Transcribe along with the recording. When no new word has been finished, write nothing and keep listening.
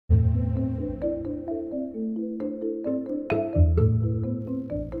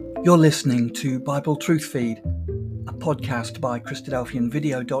You're listening to Bible Truth Feed, a podcast by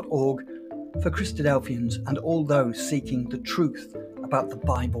Christadelphianvideo.org for Christadelphians and all those seeking the truth about the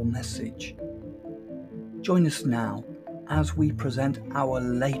Bible message. Join us now as we present our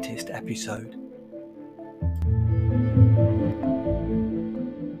latest episode.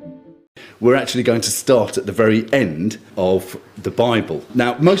 We're actually going to start at the very end of the Bible.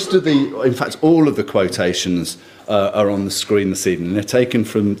 Now, in fact, all of the quotations are on the screen this evening. They're taken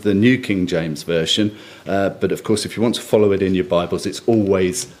from the New King James Version, but of course, if you want to follow it in your Bibles, it's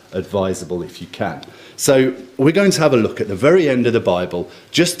always advisable if you can. So we're going to have a look at the very end of the Bible,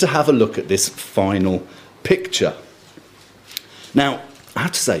 just to have a look at this final picture. Now, I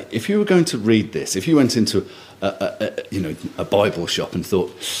have to say, if you were going to read this, if you went into a Bible shop and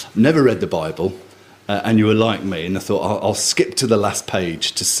thought, never read the Bible, and you were like me, and I thought, I'll skip to the last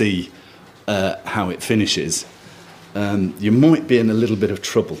page to see how it finishes, you might be in a little bit of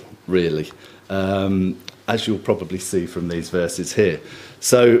trouble, really, as you'll probably see from these verses here.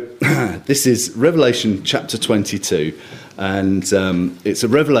 So this is Revelation chapter 22, and it's a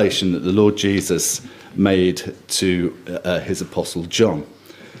revelation that the Lord Jesus made to his apostle John.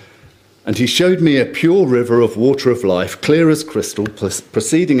 And he showed me a pure river of water of life, clear as crystal,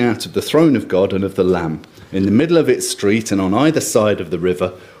 proceeding out of the throne of God and of the Lamb. In the middle of its street and on either side of the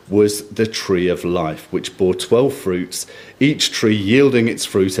river was the tree of life, which bore 12 fruits, each tree yielding its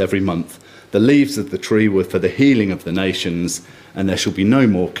fruit every month. The leaves of the tree were for the healing of the nations, and there shall be no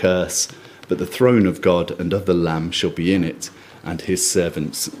more curse, but the throne of God and of the Lamb shall be in it, and his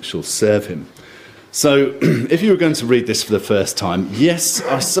servants shall serve him. So, if you were going to read this for the first time, yes,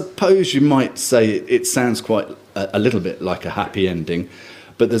 I suppose you might say it sounds quite a little bit like a happy ending,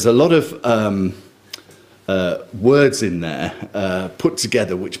 but there's a lot of words in there put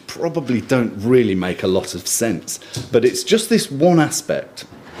together which probably don't really make a lot of sense. But it's just this one aspect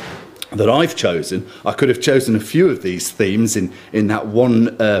that I've chosen. I could have chosen a few of these themes in that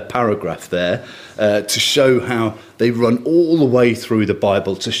one paragraph there to show how they run all the way through the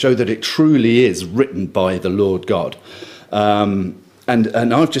Bible, to show that it truly is written by the Lord God. And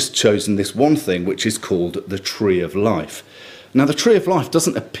I've just chosen this one thing, which is called the tree of life. Now, the tree of life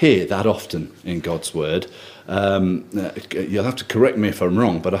doesn't appear that often in God's word. You'll have to correct me if I'm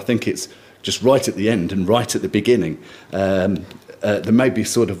wrong, but I think it's just right at the end and right at the beginning. There may be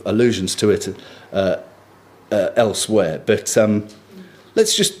sort of allusions to it elsewhere, but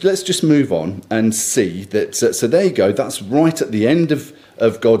let's just move on and see that. So there you go. That's right at the end of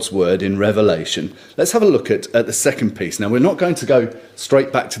God's word in Revelation. Let's have a look at the second piece. Now, we're not going to go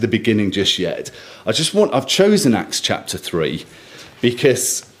straight back to the beginning just yet. I've chosen Acts chapter 3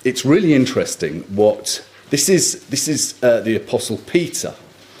 because it's really interesting. What this is the Apostle Peter,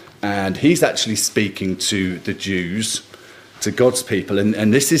 and he's actually speaking to the Jews, to God's people,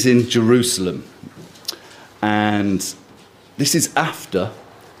 and this is in Jerusalem, and this is after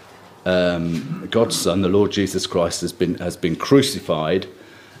God's Son, the Lord Jesus Christ, has been crucified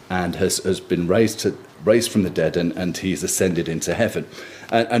and has been raised from the dead, and he's ascended into heaven,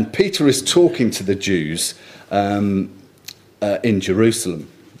 and Peter is talking to the Jews in Jerusalem,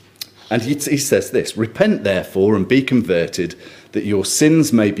 and he says this: "Repent therefore and be converted, that your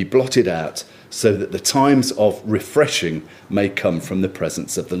sins may be blotted out, so that the times of refreshing may come from the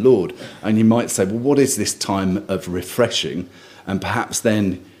presence of the Lord." And you might say, well, what is this time of refreshing? And perhaps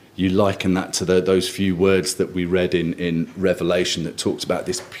then you liken that to those few words that we read in Revelation that talks about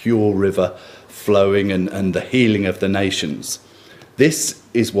this pure river flowing and the healing of the nations. This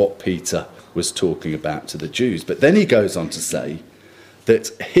is what Peter was talking about to the Jews. But then he goes on to say that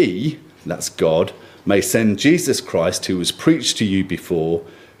he, that's God, may send Jesus Christ, who was preached to you before,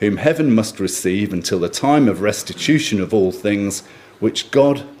 whom heaven must receive until the time of restitution of all things, which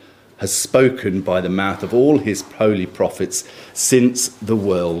God has spoken by the mouth of all his holy prophets since the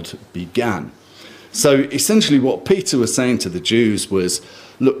world began. So essentially what Peter was saying to the Jews was,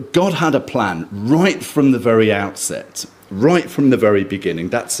 look, God had a plan right from the very outset, right from the very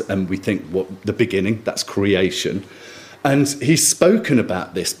beginning. And we think what the beginning, that's creation. And he's spoken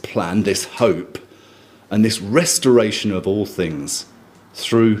about this plan, this hope, and this restoration of all things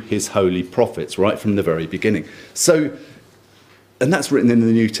through his holy prophets, right from the very beginning. So, and that's written in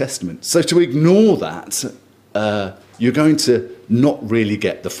the New Testament. So to ignore that, you're going to not really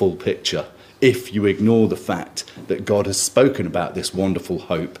get the full picture if you ignore the fact that God has spoken about this wonderful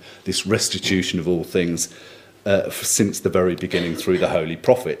hope, this restitution of all things, since the very beginning through the holy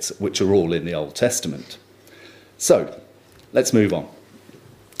prophets, which are all in the Old Testament. So, let's move on.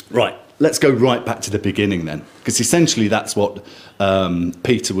 Right, let's go right back to the beginning then, because essentially that's what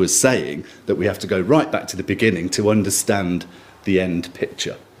Peter was saying, that we have to go right back to the beginning to understand the end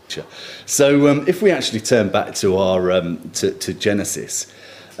picture. picture. So if we actually turn back to our to Genesis,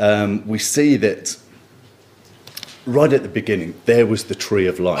 we see that right at the beginning there was the tree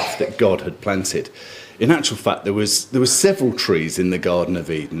of life that God had planted. In actual fact, there was several trees in the Garden of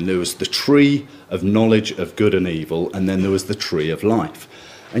Eden. There was the tree of knowledge of good and evil, and then there was the tree of life.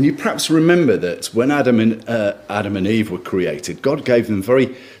 And you perhaps remember that when Adam and Eve were created, God gave them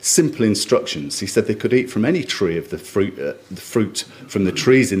very simple instructions. He said they could eat from any tree of the fruit from the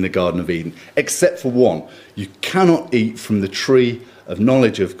trees in the Garden of Eden, except for one. You cannot eat from the tree of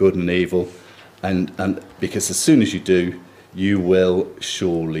knowledge of good and evil, and because as soon as you do, you will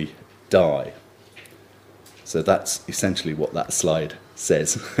surely die. So that's essentially what that slide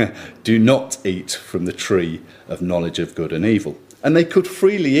says. Do not eat from the tree of knowledge of good and evil. And they could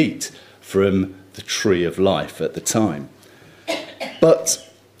freely eat from the tree of life at the time.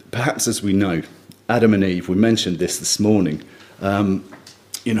 But perhaps, as we know, Adam and Eve, we mentioned this morning, had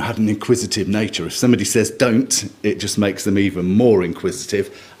an inquisitive nature. If somebody says don't, it just makes them even more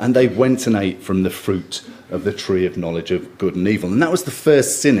inquisitive. And they went and ate from the fruit of the tree of knowledge of good and evil. And that was the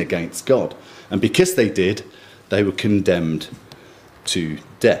first sin against God. And because they did, they were condemned to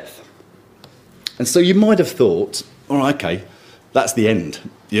death. And so you might have thought, all right, okay, that's the end.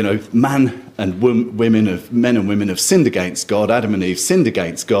 Men and women have sinned against God. Adam and Eve sinned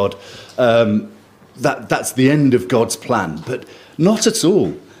against God. That's the end of God's plan. But not at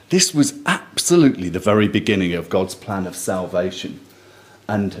all. This was absolutely the very beginning of God's plan of salvation.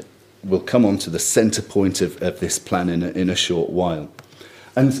 And we'll come on to the centre point of this plan in a short while.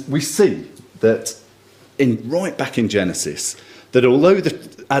 And we see that right back in Genesis, that although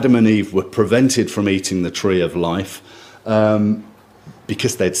Adam and Eve were prevented from eating the tree of life,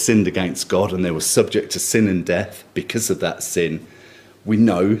 because they'd sinned against God and they were subject to sin and death because of that sin, we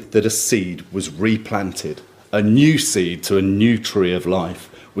know that a seed was replanted. A new seed to a new tree of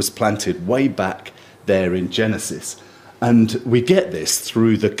life was planted way back there in Genesis. And we get this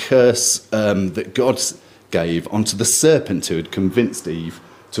through the curse that God gave onto the serpent who had convinced Eve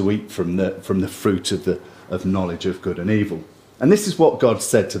to eat from the fruit of knowledge of good and evil. And this is what God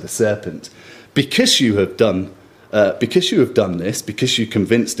said to the serpent. Because you have done this, because you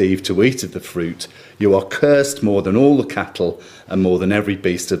convinced Eve to eat of the fruit, you are cursed more than all the cattle and more than every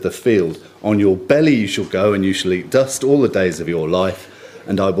beast of the field. On your belly you shall go, and you shall eat dust all the days of your life.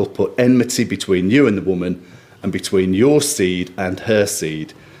 And I will put enmity between you and the woman, and between your seed and her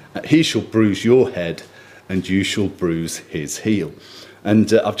seed. He shall bruise your head, and you shall bruise his heel.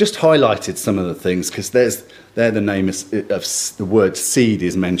 And I've just highlighted some of the things because the name of the word seed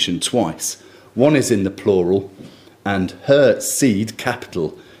is mentioned twice. One is in the plural, and her seed,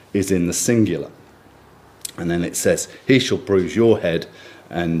 capital, is in the singular. And then it says, he shall bruise your head,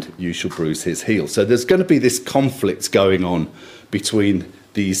 and you shall bruise his heel. So there's going to be this conflict going on between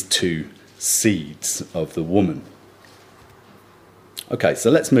these two seeds of the woman. Okay, so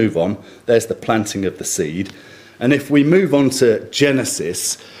let's move on. There's the planting of the seed. And if we move on to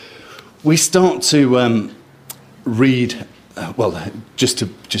Genesis, we start to read,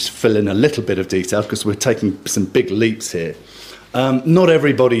 just fill in a little bit of detail, because we're taking some big leaps here. Not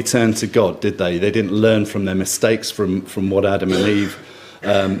everybody turned to God, did they? They didn't learn from their mistakes, from what Adam and Eve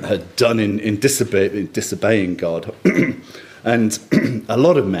had done in disobeying God. And a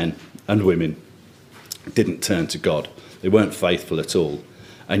lot of men and women didn't turn to God. They weren't faithful at all.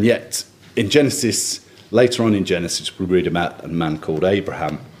 And yet, later on in Genesis, we read about a man called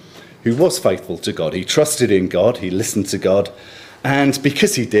Abraham, who was faithful to God. He trusted in God, he listened to God, and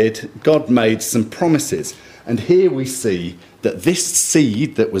because he did, God made some promises. And here we see that this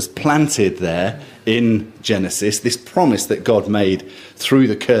seed that was planted there in Genesis, this promise that God made through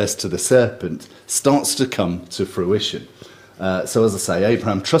the curse to the serpent, starts to come to fruition. So as I say,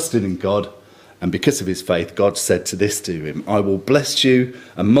 Abraham trusted in God, and because of his faith, God said to him, I will bless you,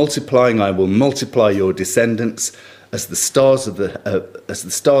 and multiplying I will multiply your descendants as the stars of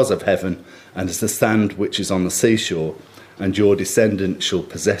heaven, and as the sand which is on the seashore, and your descendants shall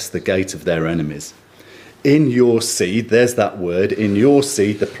possess the gate of their enemies. In your seed, there's that word, in your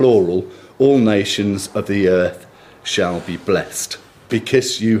seed, the plural, all nations of the earth shall be blessed,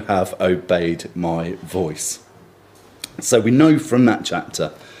 because you have obeyed my voice. So we know from that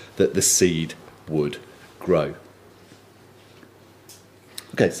chapter that the seed would grow.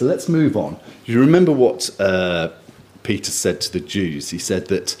 Okay, so let's move on. You remember what Peter said to the Jews? He said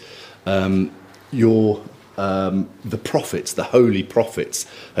that the prophets, the holy prophets,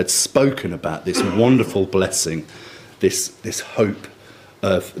 had spoken about this wonderful blessing, this hope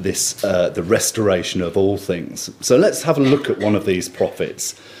of the restoration of all things. So let's have a look at one of these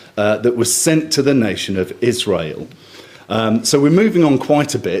prophets that was sent to the nation of Israel. So we're moving on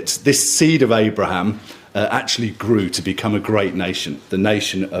quite a bit. This seed of Abraham actually grew to become a great nation, the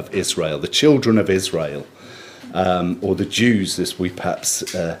nation of Israel, the children of Israel, or the Jews as we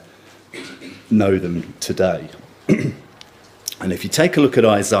perhaps know them today. And if you take a look at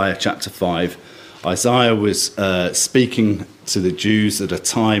Isaiah chapter 5, Isaiah was speaking to the Jews at a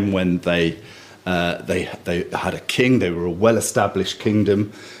time when they had a king. They were a well-established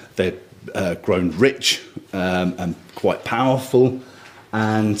kingdom. They'd grown rich and quite powerful,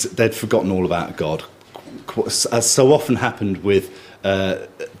 and they'd forgotten all about God. As so often happened with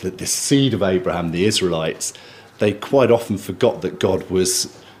the seed of Abraham, the Israelites, they quite often forgot that God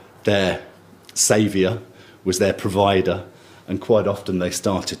was their saviour, was their provider, and quite often they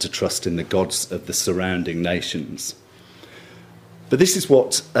started to trust in the gods of the surrounding nations. But this is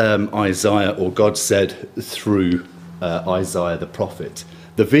what Isaiah, or God, said through Isaiah the prophet.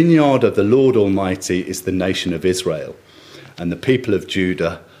 The vineyard of the Lord Almighty is the nation of Israel, and the people of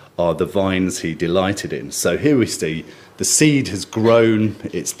Judah are the vines he delighted in. So here we see the seed has grown,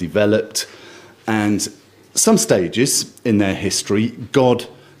 it's developed, and some stages in their history, God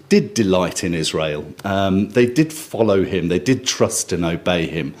did delight in Israel. They did follow him, they did trust and obey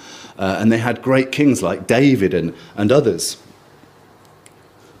him, and they had great kings like David and others.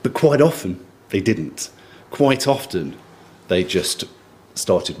 But quite often they didn't. Quite often they just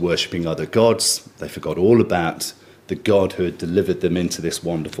started worshipping other gods. They forgot all about the God who had delivered them into this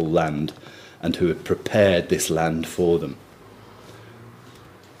wonderful land and who had prepared this land for them.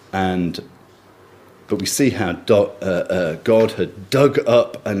 But we see how God had dug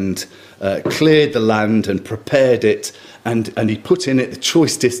up and cleared the land and prepared it, and he put in it the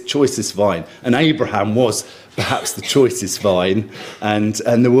choicest vine. And Abraham was perhaps the choicest vine, and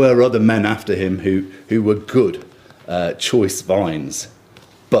there were other men after him who were good, choice vines.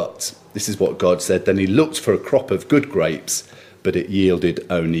 But this is what God said. Then he looked for a crop of good grapes, but it yielded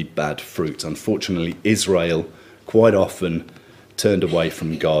only bad fruit. Unfortunately, Israel quite often turned away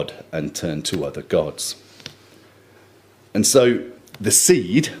from God and turned to other gods. And so the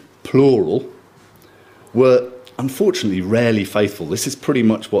seed, plural, were unfortunately rarely faithful. This is pretty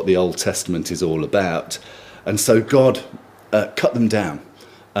much what the Old Testament is all about. And so God cut them down.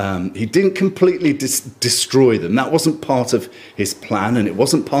 He didn't completely destroy them. That wasn't part of his plan, and it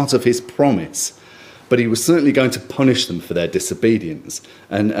wasn't part of his promise. But he was certainly going to punish them for their disobedience.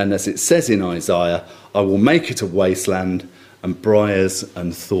 And as it says in Isaiah, I will make it a wasteland, and briars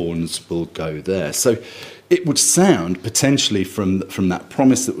and thorns will go there. So it would sound potentially from that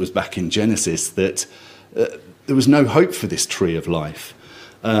promise that was back in Genesis that there was no hope for this tree of life.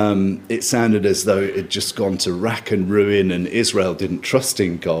 It sounded as though it had just gone to rack and ruin, and Israel didn't trust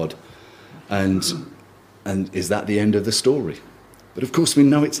in God. And is that the end of the story? But of course we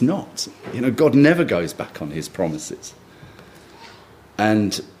know it's not. God never goes back on his promises.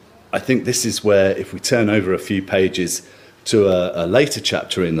 And I think this is where, if we turn over a few pages to a later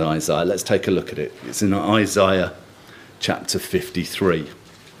chapter in Isaiah, let's take a look at it. It's in Isaiah chapter 53.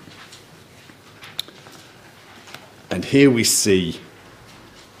 And here we see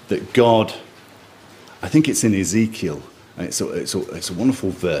that God, I think it's in Ezekiel, and it's a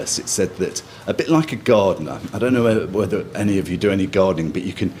wonderful verse. It said that, a bit like a gardener, I don't know whether any of you do any gardening, but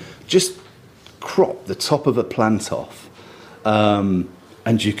you can just crop the top of a plant off,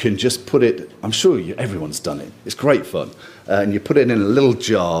 and you can just put it, I'm sure everyone's done it, it's great fun, and you put it in a little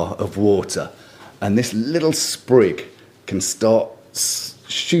jar of water, and this little sprig can start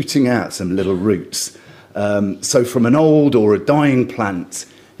shooting out some little roots. So from an old or a dying plant,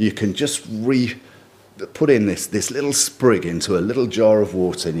 you can just put in this little sprig into a little jar of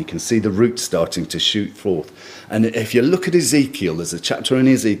water, and you can see the roots starting to shoot forth. And if you look at Ezekiel, there's a chapter in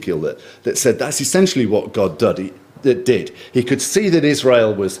Ezekiel that said that's essentially what God did. He could see that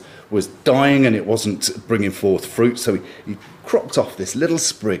Israel was dying and it wasn't bringing forth fruit, so he cropped off this little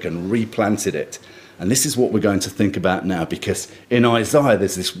sprig and replanted it. And this is what we're going to think about now, because in Isaiah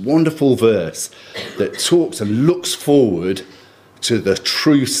there's this wonderful verse that talks and looks forward to the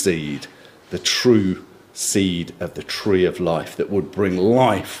true seed of the tree of life that would bring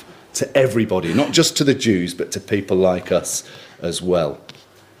life to everybody, not just to the Jews, but to people like us as well.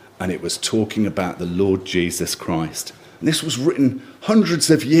 And it was talking about the Lord Jesus Christ. And this was written hundreds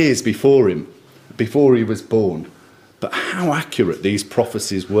of years before he was born. But how accurate these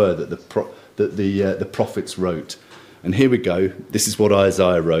prophecies were that the prophets wrote. And here we go. This is what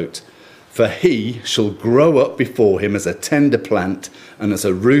Isaiah wrote. For he shall grow up before him as a tender plant and as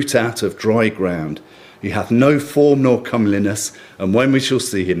a root out of dry ground. He hath no form nor comeliness, and when we shall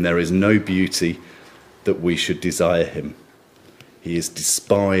see him, there is no beauty that we should desire him. He is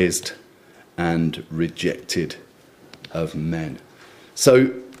despised and rejected of men.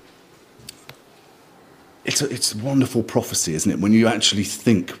 So it's a wonderful prophecy, isn't it? When you actually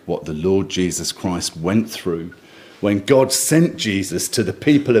think what the Lord Jesus Christ went through, when God sent Jesus to the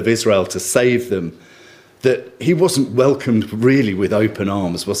people of Israel to save them, that he wasn't welcomed really with open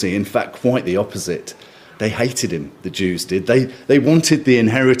arms, was he? In fact, quite the opposite. They hated him, the Jews did. They wanted the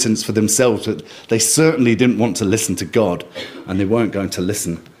inheritance for themselves, but they certainly didn't want to listen to God, and they weren't going to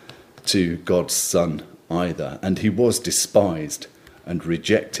listen to God's Son either. And he was despised and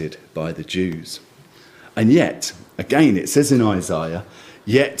rejected by the Jews. And yet, again, it says in Isaiah,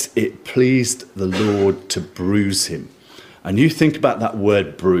 yet it pleased the Lord to bruise him. And you think about that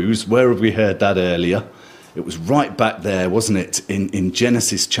word bruise. Where have we heard that earlier? It was right back there, wasn't it, in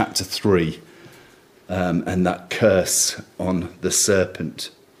Genesis chapter 3, and that curse on the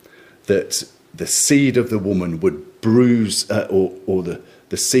serpent, that the seed of the woman would bruise, or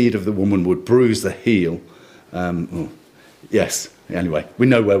the seed of the woman would bruise the heel. Yes, anyway, we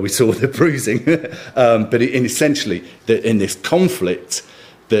know where we saw the bruising. But essentially, that in this conflict,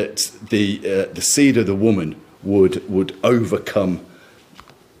 that the seed of the woman would overcome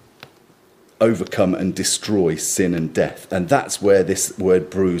and destroy sin and death. And that's where this word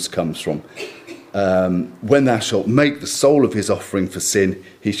bruise comes from. When thou shalt make the soul of his offering for sin,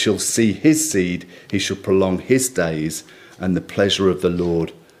 he shall see his seed, he shall prolong his days, and the pleasure of the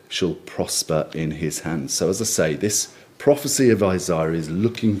Lord shall prosper in his hands. So as I say, this prophecy of Isaiah is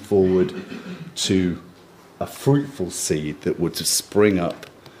looking forward to a fruitful seed that would spring up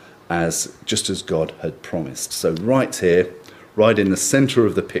just as God had promised. So right here, right in the centre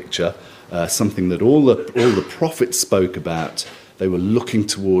of the picture, something that all the prophets spoke about. They were looking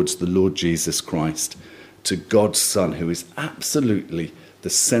towards the Lord Jesus Christ, to God's Son, who is absolutely the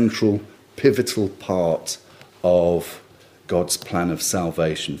central, pivotal part of God's plan of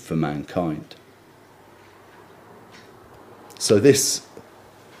salvation for mankind. So this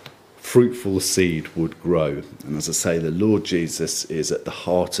fruitful seed would grow. And as I say, the Lord Jesus is at the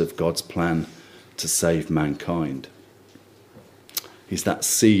heart of God's plan to save mankind. He's that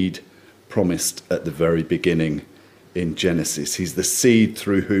seed promised at the very beginning in Genesis. He's the seed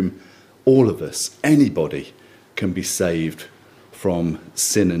through whom all of us, anybody, can be saved from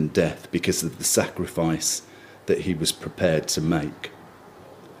sin and death because of the sacrifice that he was prepared to make.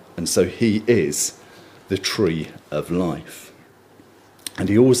 And so he is the tree of life. And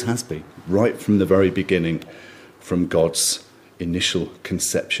he always has been, right from the very beginning, from God's initial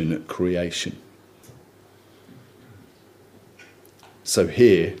conception at creation. So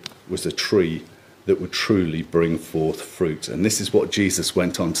here was a tree that would truly bring forth fruit. And this is what Jesus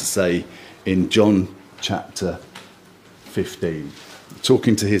went on to say in John chapter 15,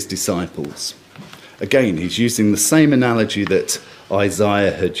 talking to his disciples. Again, he's using the same analogy that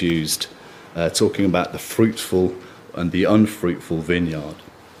Isaiah had used, talking about the fruitful and the unfruitful vineyard.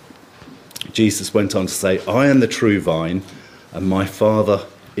 Jesus went on to say, I am the true vine, and my Father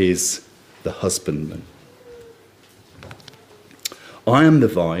is the husbandman. I am the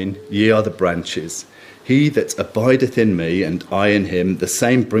vine, ye are the branches. He that abideth in me, and I in him, the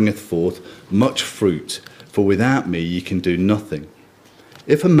same bringeth forth much fruit, for without me ye can do nothing.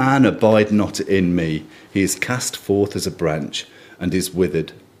 If a man abide not in me, he is cast forth as a branch, and is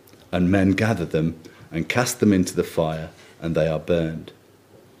withered, and men gather them, and cast them into the fire, and they are burned.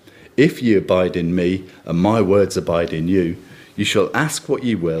 If ye abide in me, and my words abide in you, ye shall ask what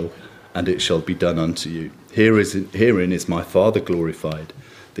ye will, and it shall be done unto you. Herein is my Father glorified,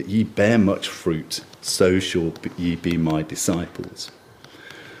 that ye bear much fruit, so shall ye be my disciples.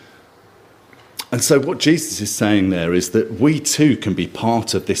 And so what Jesus is saying there is that we too can be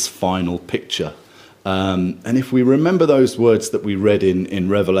part of this final picture. And if we remember those words that we read in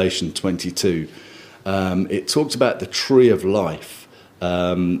Revelation 22, it talked about the tree of life,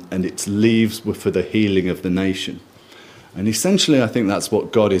 and its leaves were for the healing of the nation. And essentially, I think that's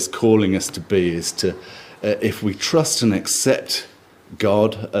what God is calling us to be, is to, if we trust and accept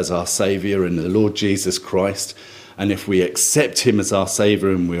God as our Saviour and the Lord Jesus Christ, and if we accept him as our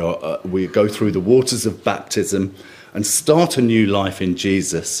Saviour and we go through the waters of baptism and start a new life in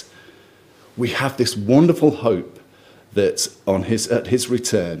Jesus, we have this wonderful hope that at his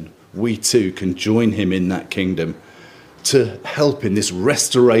return, we too can join him in that kingdom to help in this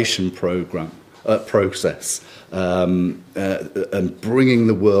restoration process, and bringing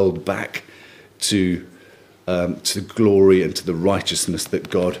the world back to glory and to the righteousness that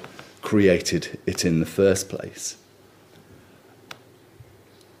God created it in the first place.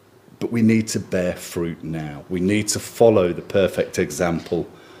 But we need to bear fruit now. We need to follow the perfect example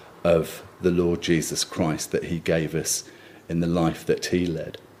of the Lord Jesus Christ that he gave us in the life that he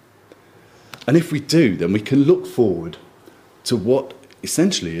led. And if we do, then we can look forward to what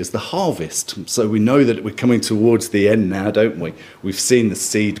essentially is the harvest. So we know that we're coming towards the end now, don't we? We've seen the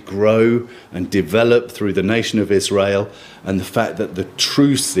seed grow and develop through the nation of Israel, and the fact that the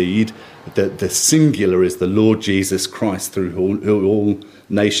true seed, the singular, is the Lord Jesus Christ, through whom all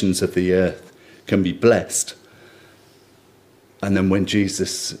nations of the earth can be blessed. And then when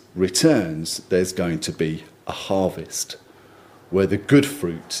Jesus returns, there's going to be a harvest where the good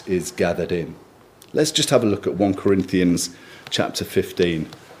fruit is gathered in. Let's just have a look at 1 Corinthians chapter 15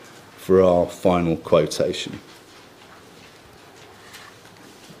 for our final quotation.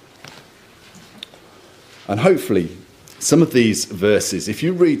 And hopefully some of these verses, if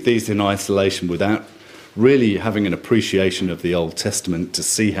you read these in isolation without really having an appreciation of the Old Testament, to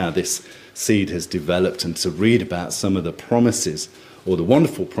see how this seed has developed and to read about some of the promises or the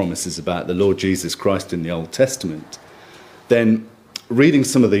wonderful promises about the Lord Jesus Christ in the Old Testament, then reading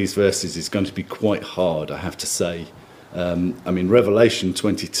some of these verses is going to be quite hard, I have to say. Revelation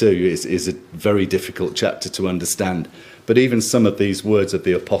 22 is a very difficult chapter to understand, but even some of these words of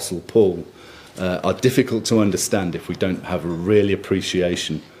the Apostle Paul are difficult to understand if we don't have a real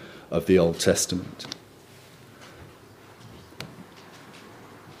appreciation of the Old Testament.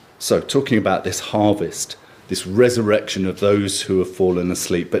 So, talking about this harvest, this resurrection of those who have fallen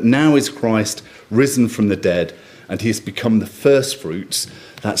asleep. But now is Christ risen from the dead, and he has become the first fruits.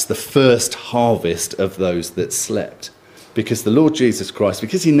 That's the first harvest of those that slept. Because the Lord Jesus Christ,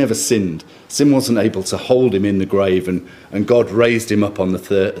 because he never sinned, sin wasn't able to hold him in the grave, and God raised him up on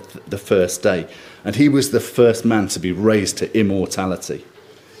the first day. And he was the first man to be raised to immortality,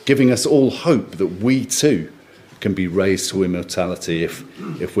 giving us all hope that we too can be raised to immortality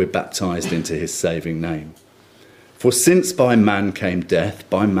if we're baptized into his saving name. For since by man came death,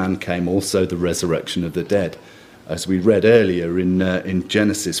 by man came also the resurrection of the dead. As we read earlier in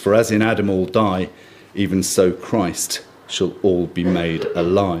Genesis, for as in Adam all die, even so Christ shall all be made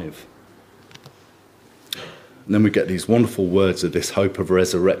alive. And then we get these wonderful words of this hope of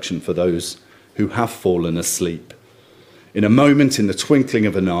resurrection for those who have fallen asleep. In a moment, in the twinkling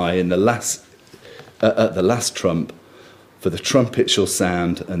of an eye, at the last trump, for the trumpet shall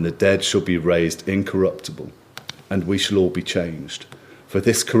sound, and the dead shall be raised incorruptible, and we shall all be changed. For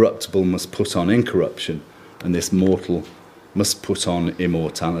this corruptible must put on incorruption, and this mortal must put on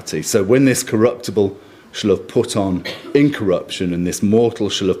immortality. So when this corruptible shall have put on incorruption, and this mortal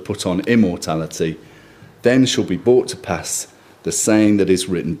shall have put on immortality, then shall be brought to pass the saying that is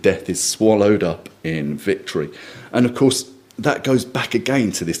written, death is swallowed up in victory. And of course, that goes back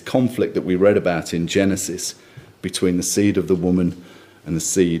again to this conflict that we read about in Genesis between the seed of the woman and the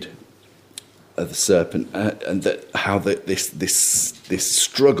seed of the serpent, and this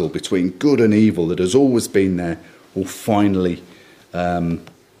struggle between good and evil that has always been there will finally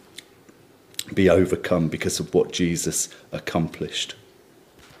be overcome because of what Jesus accomplished.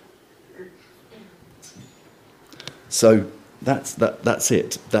 So that's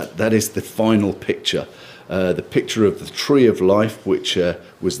it. That is the final picture. The picture of the tree of life, which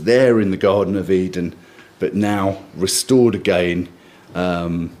was there in the Garden of Eden, but now restored again,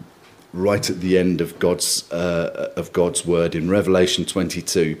 right at the end of God's word in Revelation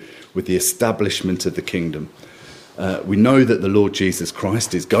 22, with the establishment of the kingdom. We know that the Lord Jesus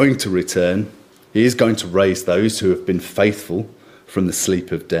Christ is going to return. He is going to raise those who have been faithful from the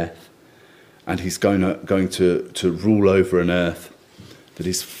sleep of death, and he's going to rule over an earth that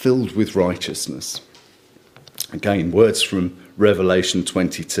is filled with righteousness. Again, words from Revelation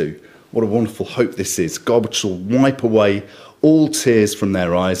 22. What a wonderful hope this is. God shall wipe away all tears from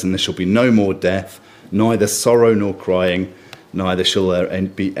their eyes, and there shall be no more death, neither sorrow nor crying, neither shall there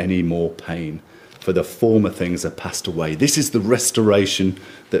be any more pain, for the former things are passed away. This is the restoration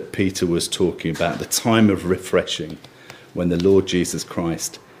that Peter was talking about, the time of refreshing, when the Lord Jesus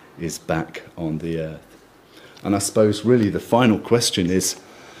Christ is back on the earth. And I suppose really the final question is,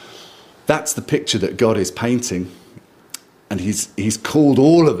 that's the picture that God is painting, and he's called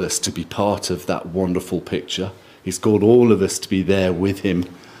all of us to be part of that wonderful picture. He's called all of us to be there with him,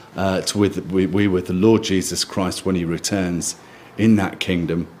 with the Lord Jesus Christ when he returns in that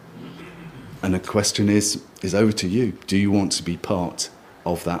kingdom. And the question is over to you. Do you want to be part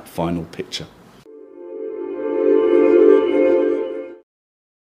of that final picture?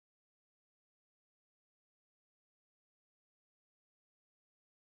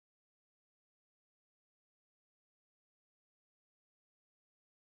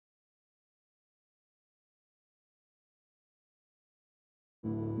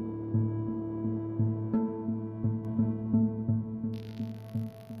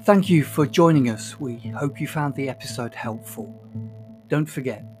 Thank you for joining us. We hope you found the episode helpful. Don't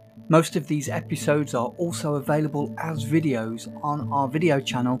forget, Most of these episodes are also available as videos on our video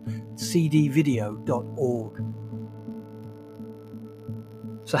channel cdvideo.org.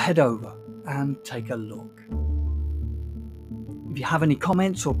 So head over and take a look. If you have any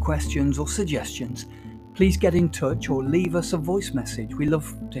comments or questions or suggestions, please get in touch or leave us a voice message. We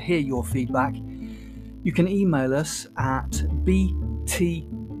love to hear your feedback. You can email us at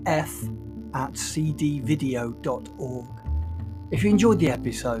btf@cdvideo.org. If you enjoyed the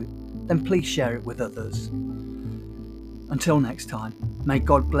episode, then please share it with others. Until next time, may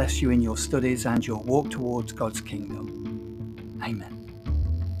God bless you in your studies and your walk towards God's kingdom. Amen.